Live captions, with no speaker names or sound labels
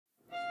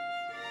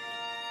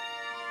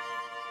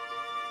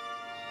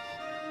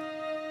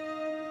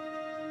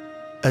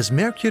As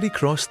Mercury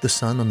crossed the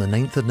sun on the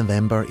 9th of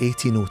November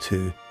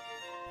 1802,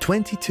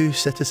 22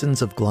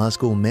 citizens of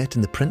Glasgow met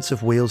in the Prince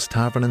of Wales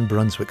Tavern in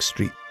Brunswick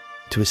Street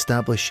to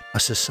establish a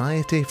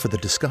society for the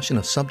discussion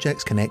of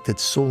subjects connected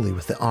solely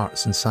with the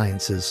arts and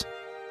sciences.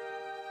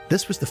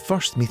 This was the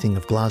first meeting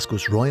of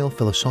Glasgow's Royal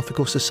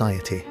Philosophical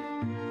Society.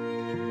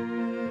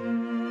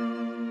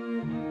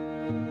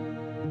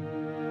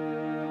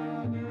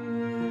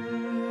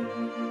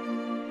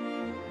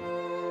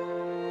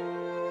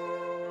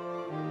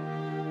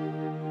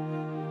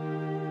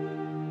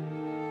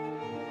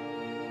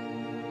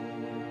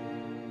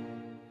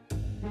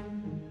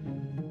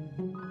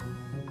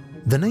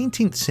 The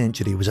 19th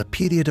century was a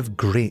period of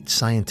great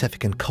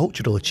scientific and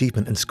cultural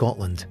achievement in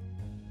Scotland,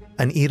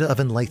 an era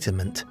of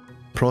enlightenment,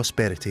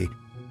 prosperity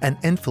and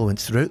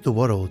influence throughout the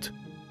world,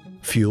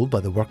 fueled by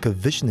the work of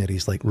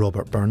visionaries like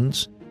Robert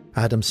Burns,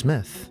 Adam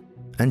Smith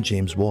and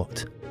James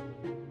Watt.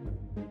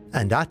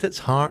 And at its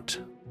heart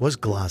was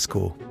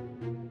Glasgow.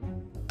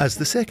 As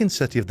the second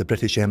city of the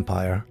British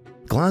Empire,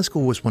 Glasgow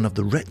was one of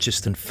the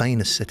richest and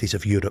finest cities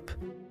of Europe,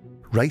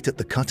 right at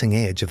the cutting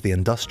edge of the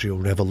Industrial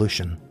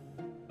Revolution.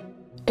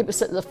 It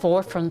was at the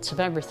forefront of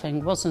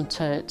everything,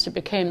 wasn't it? It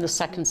became the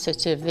second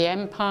city of the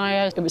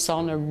empire. It was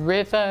on a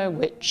river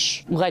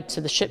which led to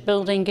the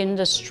shipbuilding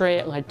industry,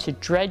 it led to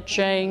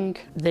dredging,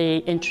 the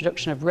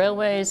introduction of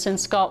railways in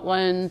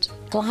Scotland.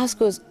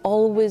 Glasgow's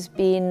always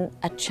been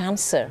a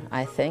chancer,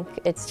 I think.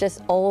 It's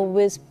just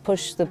always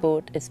pushed the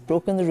boat, it's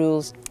broken the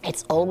rules.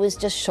 It's always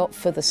just shot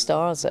for the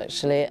stars,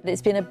 actually.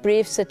 It's been a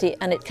brave city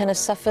and it kind of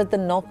suffered the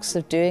knocks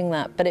of doing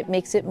that, but it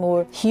makes it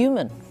more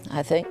human,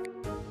 I think.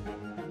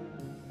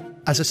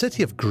 As a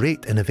city of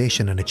great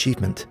innovation and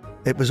achievement,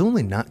 it was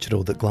only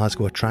natural that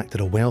Glasgow attracted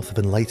a wealth of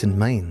enlightened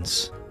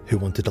minds who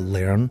wanted to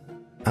learn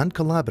and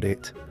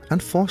collaborate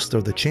and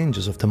foster the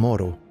changes of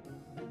tomorrow.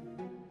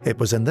 It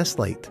was in this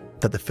light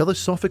that the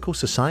Philosophical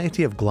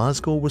Society of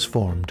Glasgow was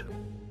formed.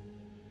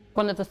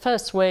 One of the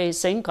first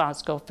ways in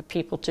Glasgow for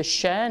people to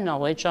share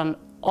knowledge on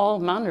all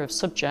manner of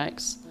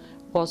subjects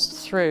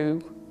was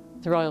through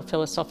the Royal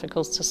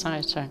Philosophical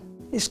Society.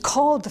 It's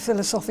called the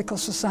Philosophical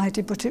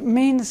Society, but it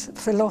means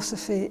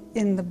philosophy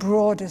in the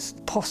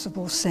broadest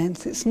possible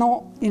sense. It's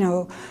not,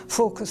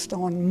 focused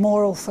on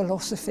moral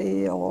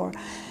philosophy or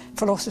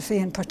philosophy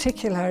in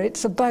particular.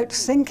 It's about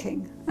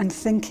thinking and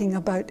thinking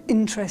about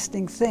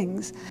interesting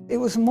things. It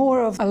was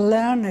more of a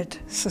learned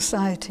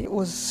society. It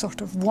was sort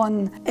of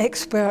one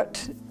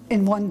expert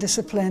in one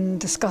discipline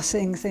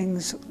discussing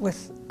things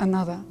with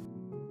another.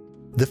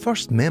 The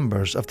first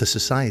members of the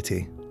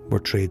society were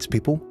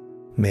tradespeople,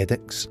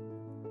 medics,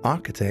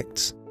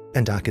 architects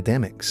and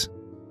academics.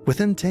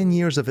 Within 10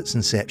 years of its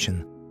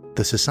inception,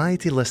 the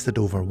society listed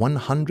over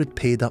 100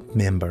 paid-up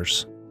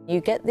members. You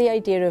get the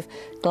idea of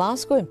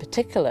Glasgow in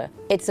particular.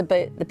 It's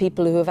about the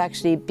people who have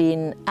actually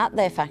been at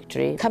their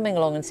factory, coming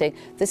along and saying,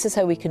 this is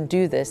how we can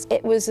do this.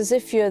 It was as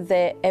if you're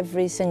there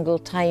every single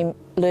time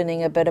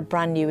learning about a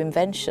brand new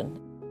invention.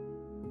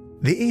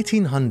 The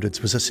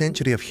 1800s was a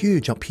century of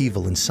huge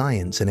upheaval in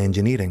science and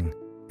engineering,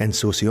 in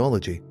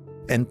sociology,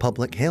 in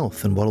public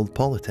health and world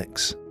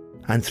politics.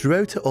 And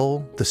throughout it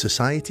all, the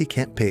society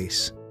kept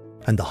pace,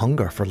 and the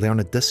hunger for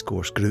learned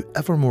discourse grew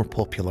ever more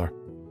popular.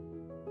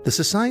 The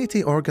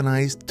society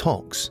organised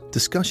talks,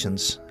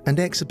 discussions and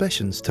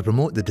exhibitions to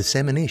promote the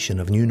dissemination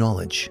of new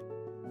knowledge.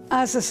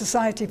 As the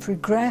society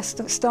progressed,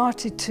 it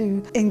started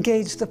to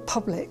engage the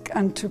public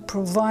and to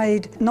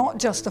provide not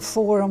just a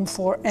forum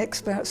for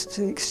experts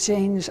to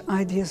exchange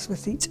ideas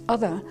with each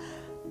other,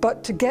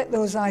 but to get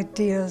those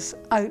ideas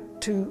out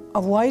to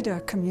a wider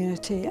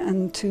community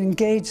and to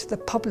engage the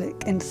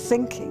public in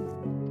thinking.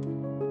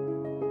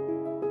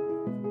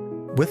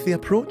 With the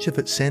approach of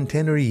its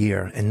centenary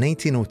year in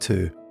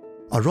 1902,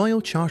 a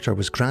royal charter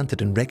was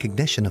granted in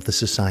recognition of the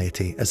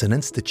society as an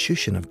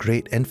institution of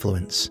great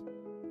influence.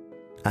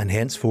 And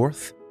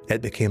henceforth,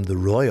 it became the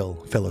Royal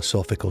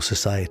Philosophical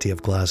Society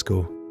of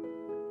Glasgow.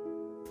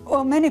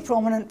 Well, many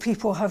prominent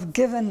people have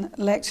given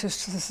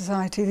lectures to the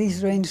society.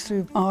 These range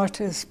through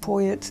artists,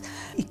 poets,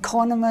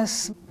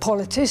 economists,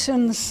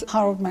 politicians.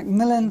 Harold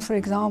Macmillan, for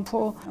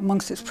example.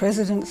 Amongst its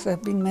presidents, there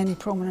have been many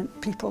prominent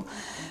people.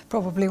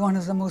 Probably one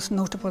of the most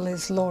notable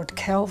is Lord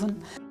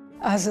Kelvin.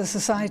 As the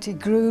society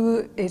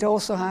grew, it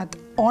also had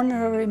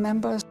honorary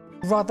members.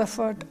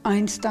 Rutherford,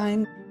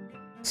 Einstein.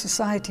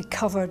 Society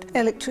covered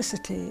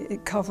electricity,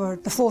 it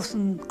covered the Forth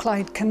and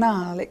Clyde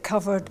Canal, it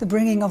covered the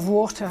bringing of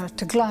water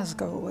to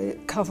Glasgow,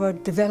 it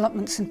covered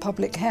developments in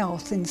public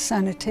health, in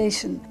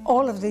sanitation.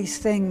 All of these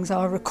things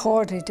are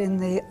recorded in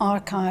the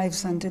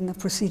archives and in the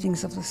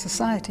proceedings of the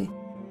society.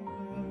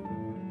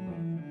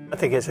 I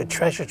think it's a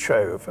treasure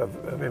trove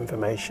of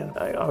information.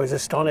 I was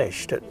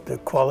astonished at the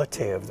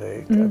quality of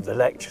the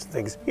lectures and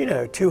things.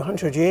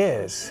 200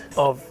 years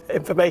of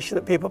information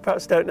that people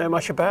perhaps don't know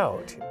much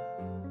about.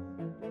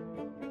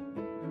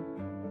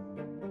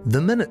 The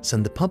minutes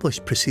and the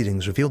published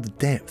proceedings reveal the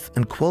depth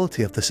and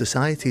quality of the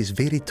Society's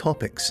varied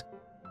topics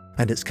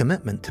and its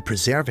commitment to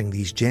preserving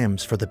these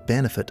gems for the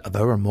benefit of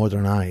our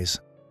modern eyes.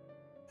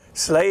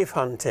 Slave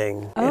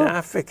hunting in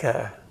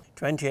Africa.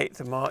 28th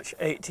of March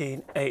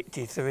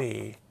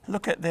 1883.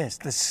 Look at this,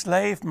 the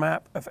slave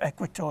map of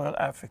equatorial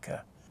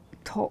Africa.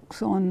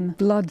 Talks on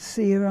blood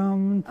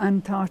serum,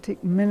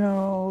 Antarctic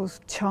minerals,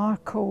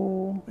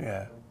 charcoal.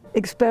 Yeah.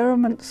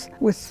 Experiments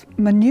with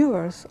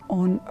manures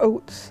on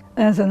oats.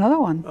 There's another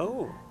one.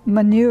 Oh.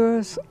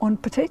 Manures on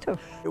potatoes.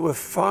 There were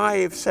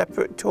 5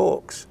 separate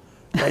talks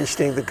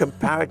mentioning the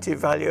comparative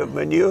value of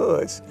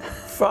manures.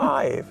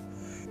 5.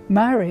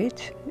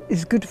 Marriage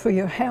is good for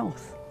your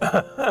health.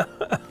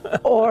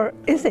 Or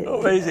is it?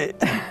 Or is it?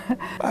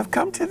 I've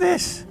come to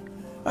this.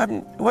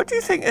 What do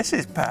you think this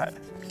is, Pat?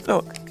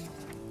 Look.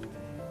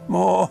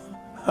 More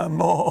and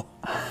more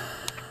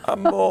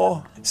and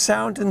more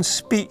sound and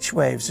speech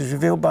waves as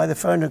revealed by the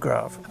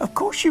phonograph. Of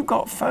course you've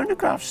got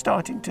phonographs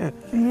starting to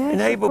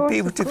enable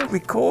people to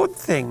record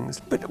things.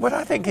 But what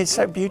I think is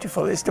so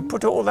beautiful is to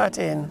put all that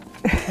in,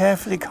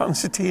 carefully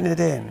concertinaed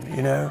in,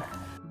 you know.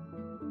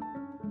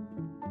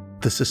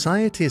 The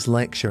Society's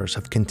lectures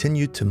have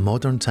continued to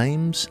modern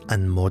times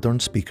and modern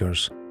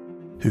speakers,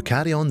 who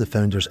carry on the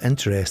founders'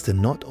 interest in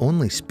not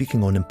only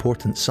speaking on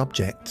important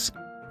subjects,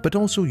 but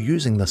also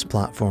using this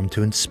platform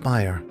to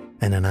inspire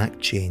and enact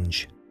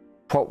change.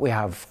 What we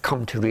have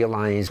come to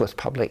realise with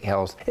public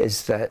health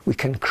is that we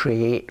can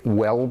create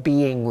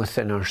well-being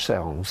within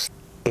ourselves.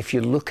 If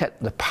you look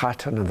at the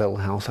pattern of ill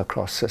health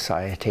across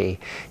society,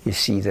 you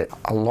see that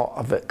a lot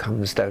of it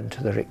comes down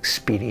to their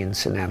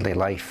experience in early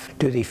life.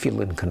 Do they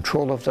feel in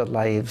control of their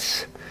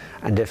lives?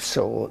 And if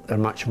so, they're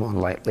much more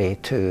likely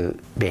to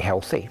be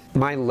healthy.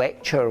 My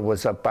lecture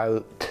was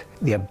about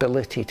the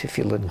ability to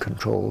feel in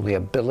control, the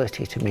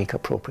ability to make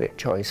appropriate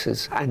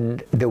choices,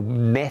 and the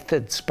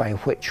methods by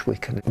which we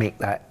can make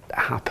that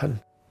happen.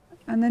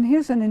 And then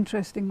here's an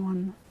interesting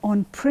one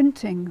on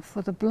printing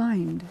for the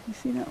blind. You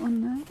see that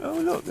one there? Oh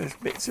look, there's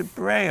bits of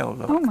Braille,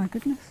 look. Oh my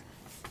goodness.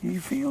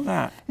 You feel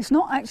that? It's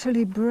not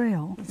actually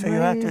Braille. So you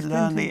have to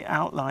learn the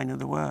outline of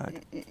the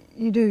word.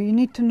 You do. You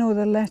need to know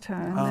the letter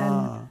and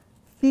then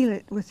feel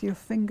it with your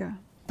finger.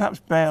 Perhaps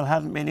Braille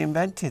hadn't been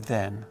invented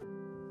then.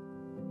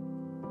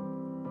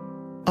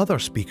 Other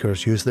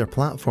speakers use their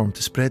platform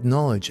to spread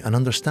knowledge and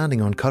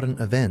understanding on current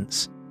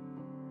events,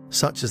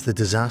 such as the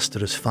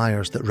disastrous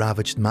fires that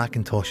ravaged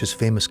Macintosh's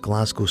famous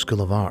Glasgow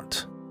School of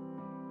Art.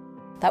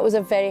 That was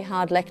a very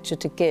hard lecture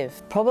to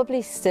give.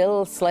 Probably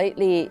still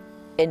slightly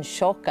in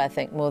shock, I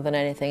think, more than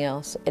anything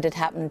else. It had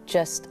happened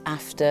just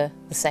after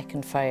the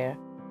second fire.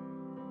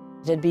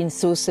 It had been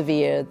so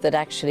severe that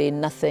actually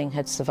nothing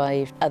had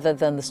survived other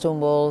than the stone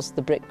walls,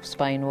 the brick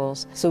spine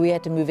walls. So we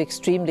had to move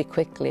extremely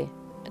quickly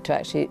to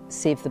actually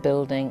save the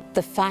building.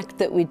 The fact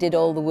that we did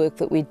all the work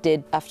that we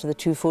did after the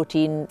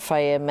 214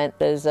 fire meant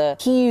there's a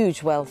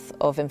huge wealth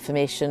of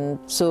information.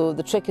 So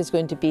the trick is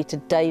going to be to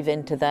dive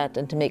into that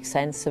and to make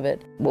sense of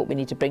it. What we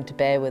need to bring to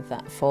bear with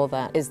that, for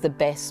that, is the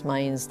best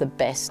minds, the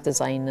best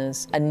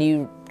designers. A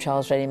new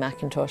Charles Rennie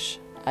Mackintosh.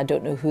 I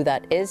don't know who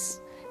that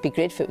is. It'd be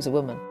great if it was a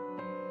woman.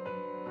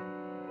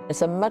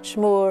 It's a much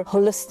more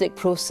holistic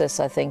process,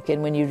 I think,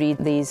 in when you read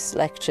these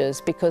lectures,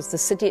 because the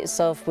city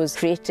itself was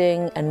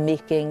creating and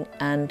making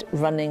and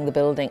running the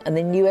building, and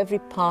they knew every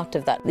part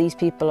of that. These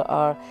people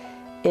are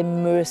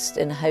immersed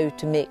in how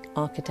to make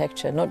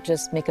architecture, not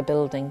just make a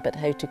building, but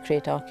how to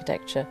create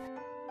architecture.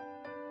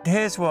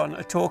 Here's one,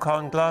 a talk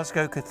on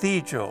Glasgow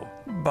Cathedral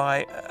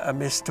by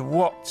Mr.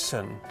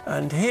 Watson.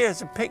 And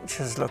here's a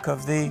pictures, look,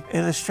 of the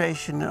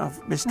illustration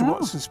of Mr.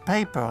 Watson's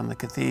paper on the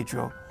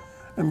cathedral,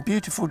 and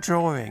beautiful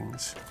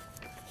drawings.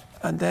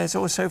 And there's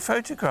also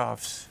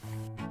photographs.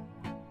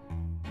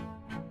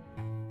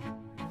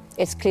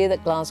 It's clear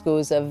that Glasgow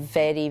is a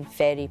very,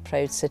 very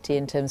proud city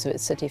in terms of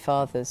its city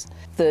fathers.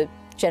 The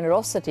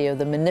generosity or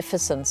the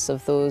magnificence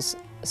of those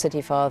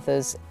city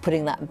fathers,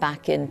 putting that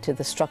back into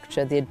the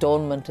structure, the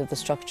adornment of the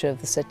structure of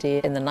the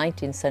city in the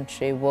 19th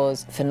century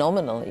was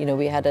phenomenal. You know,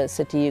 we had a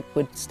city that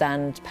would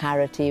stand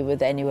parity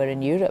with anywhere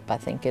in Europe, I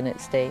think, in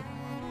its day.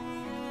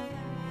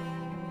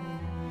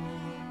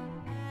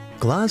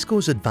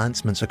 Glasgow's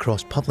advancements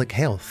across public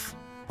health,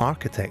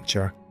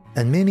 architecture,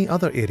 and many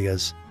other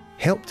areas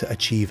helped to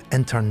achieve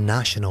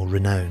international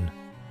renown.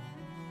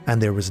 And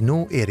there was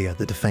no area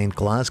that defined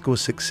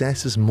Glasgow's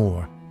successes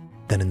more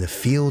than in the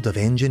field of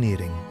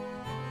engineering.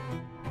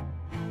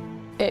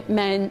 It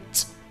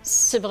meant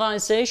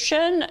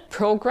civilization,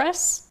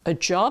 progress, a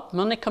job,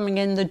 money coming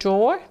in the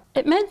door.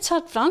 It meant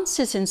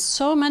advances in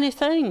so many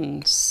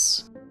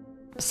things.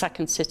 The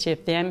second city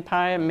of the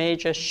empire,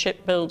 major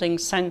shipbuilding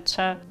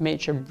centre,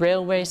 major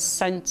railway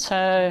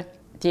centre,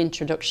 the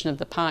introduction of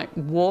the piped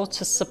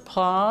water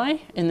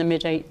supply in the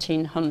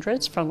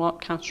mid-1800s from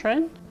Loch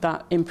Katrine.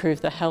 That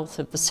improved the health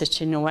of the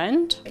city no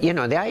end. You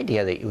know, the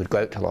idea that you would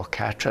go out to Loch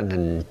Katrine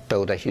and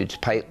build a huge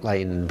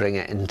pipeline and bring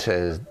it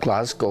into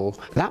Glasgow,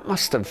 that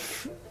must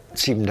have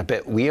seemed a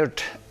bit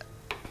weird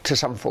to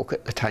some folk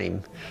at the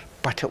time.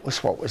 But it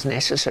was what was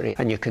necessary,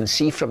 and you can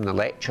see from the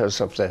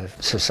lectures of the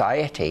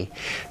Society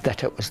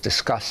that it was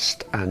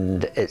discussed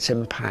and its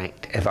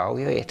impact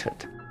evaluated.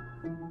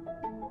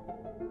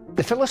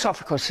 The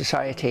Philosophical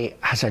Society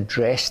has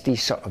addressed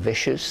these sort of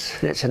issues.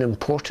 It's an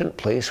important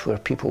place where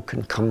people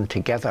can come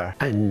together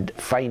and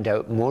find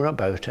out more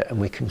about it, and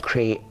we can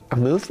create a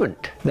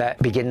movement that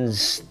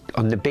begins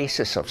on the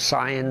basis of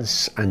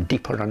science and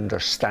deeper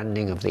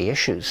understanding of the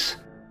issues.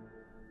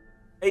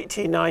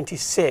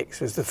 1896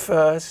 was the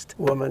first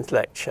women's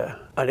lecture,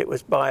 and it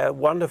was by a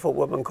wonderful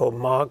woman called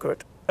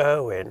Margaret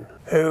Irwin,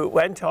 who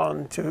went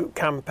on to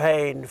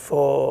campaign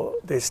for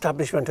the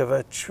establishment of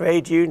a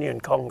trade union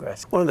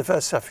congress, one of the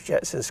first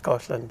suffragettes in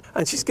Scotland.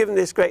 And she's given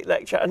this great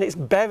lecture, and it's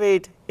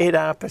buried in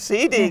our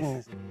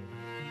proceedings.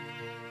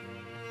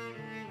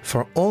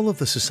 For all of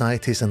the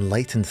Society's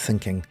enlightened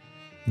thinking,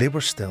 they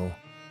were still,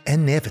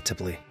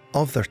 inevitably,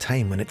 of their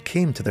time when it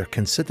came to their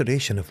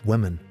consideration of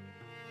women.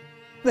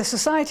 The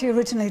Society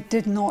originally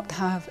did not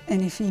have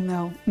any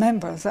female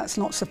members. That's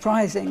not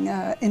surprising.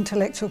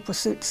 Intellectual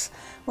pursuits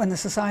when the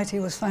Society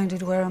was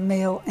founded were a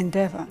male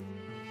endeavour.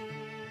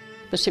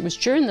 But it was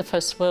during the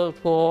First World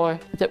War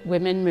that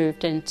women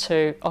moved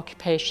into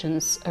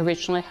occupations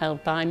originally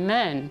held by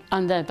men,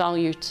 and their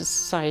value to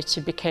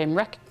society became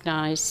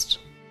recognised.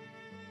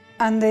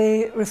 And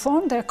they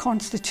reformed their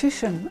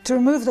constitution to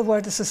remove the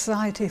word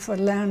society for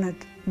learned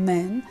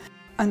men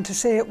and to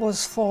say it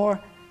was for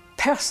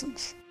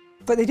persons.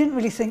 But they didn't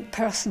really think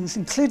persons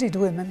included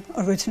women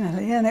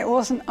originally, and it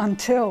wasn't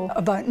until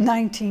about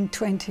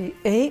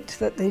 1928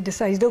 that they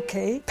decided,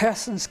 okay,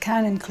 persons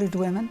can include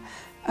women,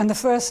 and the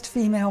first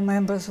female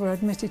members were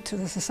admitted to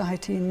the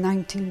Society in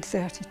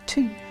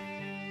 1932.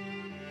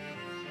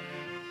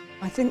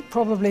 I think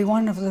probably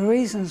one of the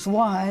reasons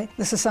why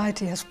the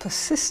Society has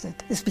persisted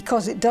is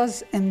because it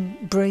does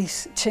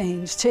embrace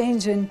change.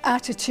 Change in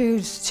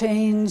attitudes,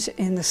 change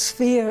in the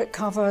sphere it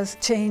covers,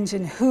 change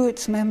in who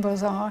its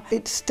members are.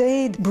 It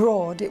stayed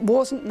broad, it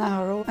wasn't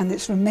narrow, and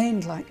it's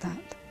remained like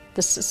that.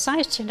 The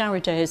Society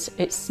nowadays,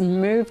 it's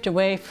moved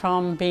away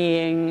from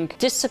being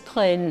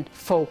discipline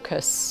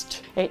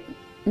focused. It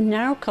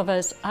now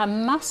covers a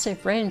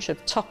massive range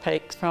of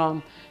topics,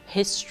 from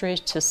history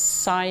to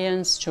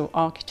science to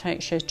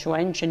architecture to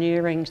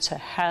engineering to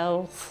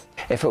health.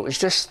 If it was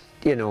just,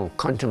 you know,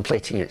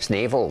 contemplating its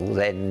navel,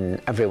 then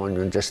everyone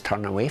would just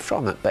turn away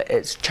from it. But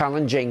it's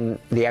challenging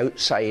the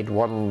outside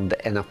world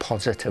in a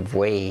positive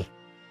way,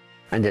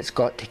 and it's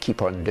got to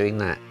keep on doing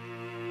that.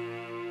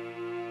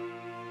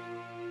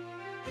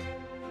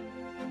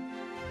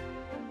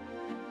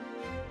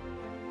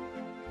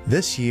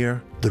 This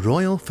year, the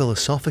Royal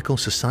Philosophical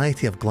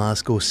Society of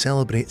Glasgow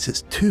celebrates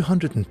its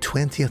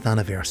 220th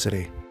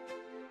anniversary.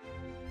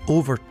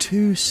 Over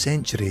 2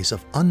 centuries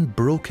of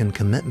unbroken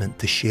commitment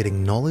to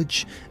sharing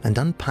knowledge and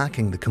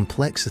unpacking the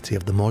complexity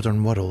of the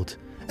modern world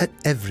at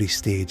every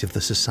stage of the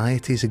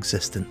Society's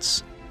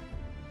existence.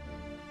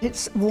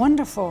 It's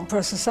wonderful for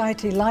a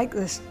society like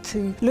this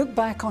to look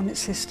back on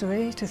its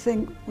history, to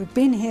think we've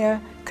been here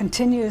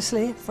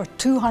continuously for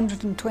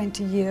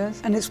 220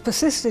 years, and it's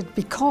persisted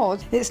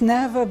because it's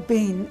never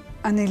been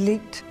an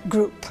elite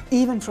group.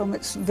 Even from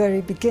its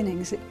very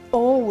beginnings, it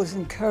always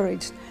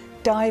encouraged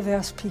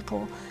diverse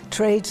people,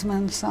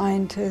 tradesmen,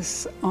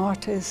 scientists,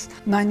 artists,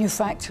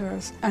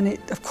 manufacturers, and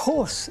it of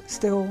course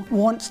still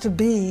wants to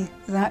be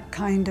that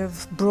kind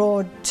of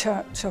broad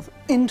church of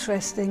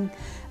interesting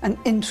and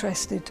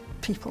interested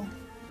people.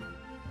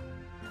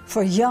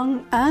 For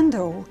young and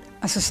old,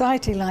 a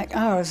society like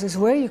ours is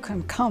where you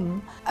can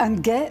come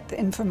and get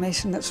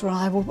information that's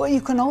reliable, but you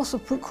can also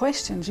put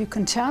questions, you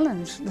can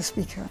challenge the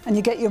speaker, and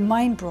you get your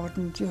mind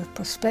broadened, your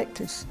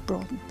perspectives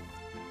broadened.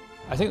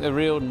 I think the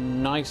real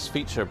nice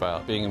feature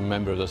about being a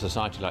member of a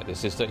society like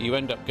this is that you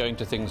end up going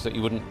to things that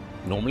you wouldn't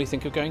normally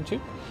think of going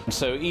to. And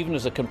so even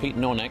as a complete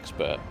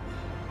non-expert,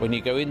 when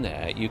you go in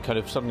there, you kind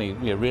of suddenly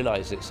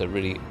realise it's a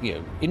really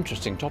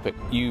interesting topic.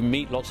 You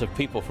meet lots of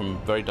people from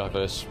very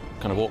diverse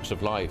kind of walks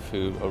of life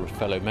who are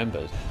fellow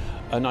members.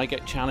 And I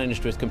get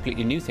challenged with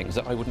completely new things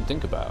that I wouldn't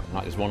think about.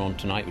 Like there's one on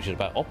tonight which is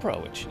about opera,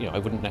 which I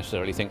wouldn't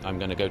necessarily think I'm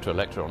going to go to a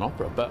lecture on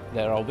opera, but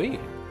there I'll be.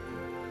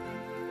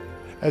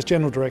 As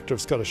General Director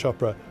of Scottish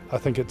Opera, I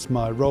think it's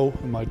my role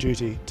and my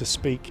duty to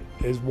speak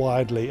as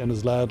widely and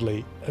as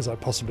loudly as I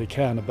possibly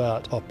can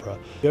about opera.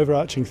 The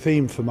overarching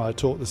theme for my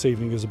talk this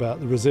evening is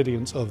about the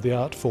resilience of the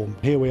art form.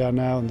 Here we are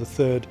now in the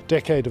 3rd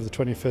decade of the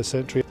 21st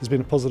century. There's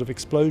been a positive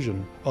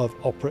explosion of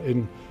opera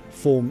in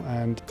form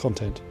and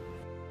content.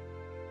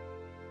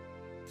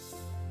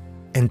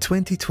 In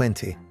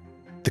 2020,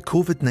 the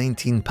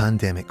COVID-19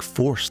 pandemic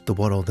forced the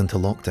world into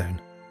lockdown,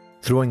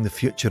 throwing the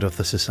future of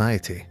the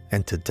Society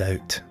into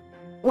doubt.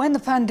 When the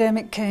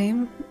pandemic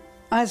came,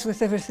 as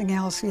with everything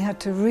else, we had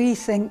to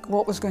rethink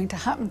what was going to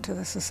happen to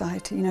the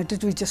Society.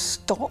 Did we just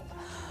stop,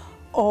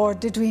 or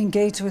did we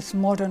engage with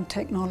modern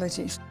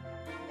technologies?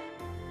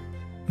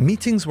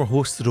 Meetings were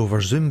hosted over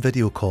Zoom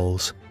video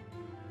calls,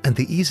 and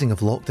the easing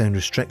of lockdown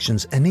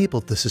restrictions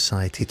enabled the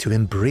Society to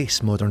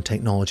embrace modern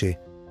technology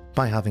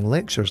by having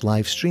lectures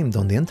live streamed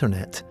on the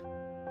internet.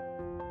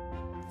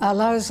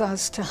 Allows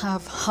us to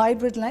have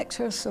hybrid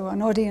lectures, so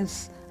an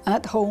audience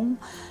at home,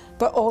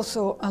 but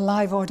also a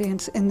live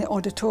audience in the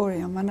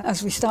auditorium. And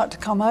as we start to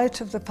come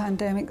out of the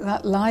pandemic,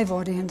 that live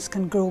audience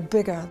can grow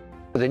bigger.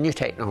 The new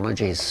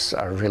technologies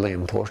are really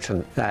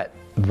important, that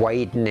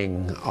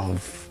widening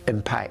of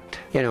impact.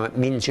 You know, it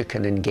means you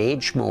can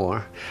engage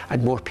more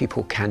and more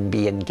people can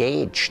be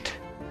engaged.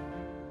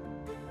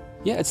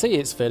 Yeah, I'd say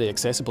it's very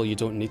accessible. You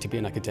don't need to be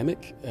an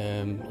academic.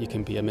 You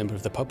can be a member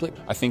of the public.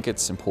 I think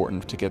it's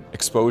important to get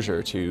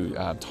exposure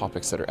to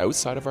topics that are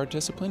outside of our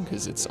discipline,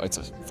 because it's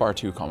far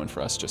too common for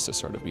us just to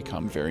sort of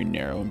become very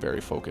narrow and very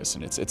focused,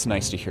 and it's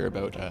nice to hear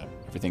about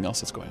everything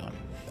else that's going on.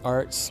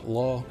 Arts,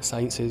 law,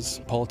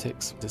 sciences,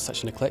 politics, it's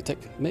such an eclectic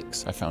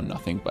mix. I found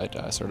nothing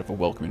but sort of a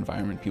welcome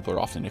environment. People are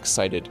often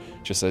excited,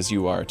 just as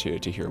you are,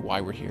 to hear why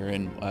we're here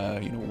and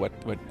you know,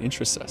 what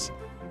interests us.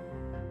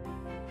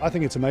 I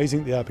think it's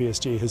amazing the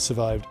rpsg has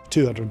survived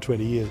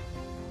 220 years.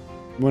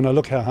 When I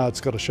look how hard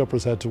Scottish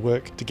Opera's had to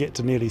work to get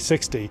to nearly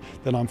 60,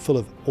 then I'm full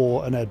of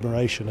awe and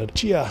admiration at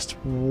just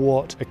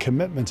what a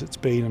commitment it's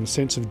been, and a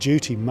sense of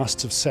duty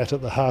must have sat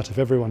at the heart of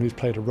everyone who's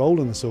played a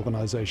role in this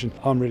organisation.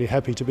 I'm really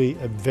happy to be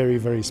a very,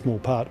 very small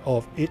part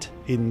of it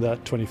in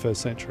that 21st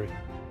century.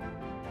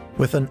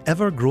 With an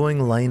ever-growing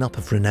lineup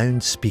of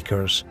renowned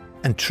speakers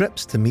and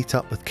trips to meet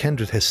up with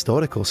kindred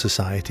historical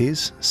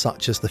societies,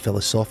 such as the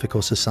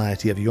Philosophical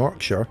Society of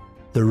Yorkshire,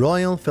 the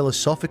Royal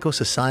Philosophical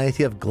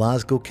Society of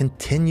Glasgow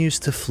continues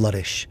to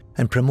flourish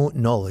and promote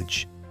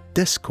knowledge,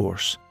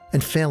 discourse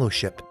and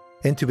fellowship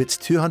into its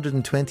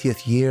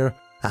 220th year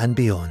and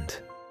beyond.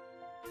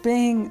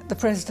 Being the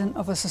president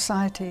of a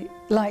society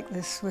like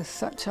this with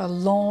such a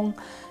long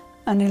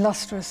and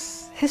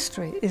illustrious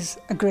history is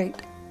a great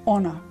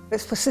honour.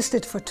 It's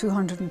persisted for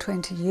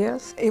 220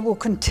 years. It will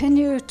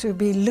continue to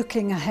be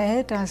looking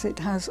ahead as it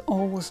has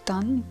always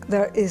done.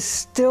 There is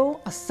still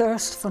a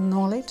thirst for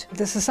knowledge.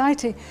 The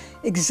society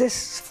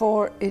exists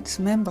for its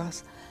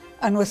members,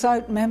 and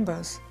without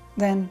members,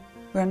 then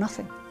we're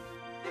nothing.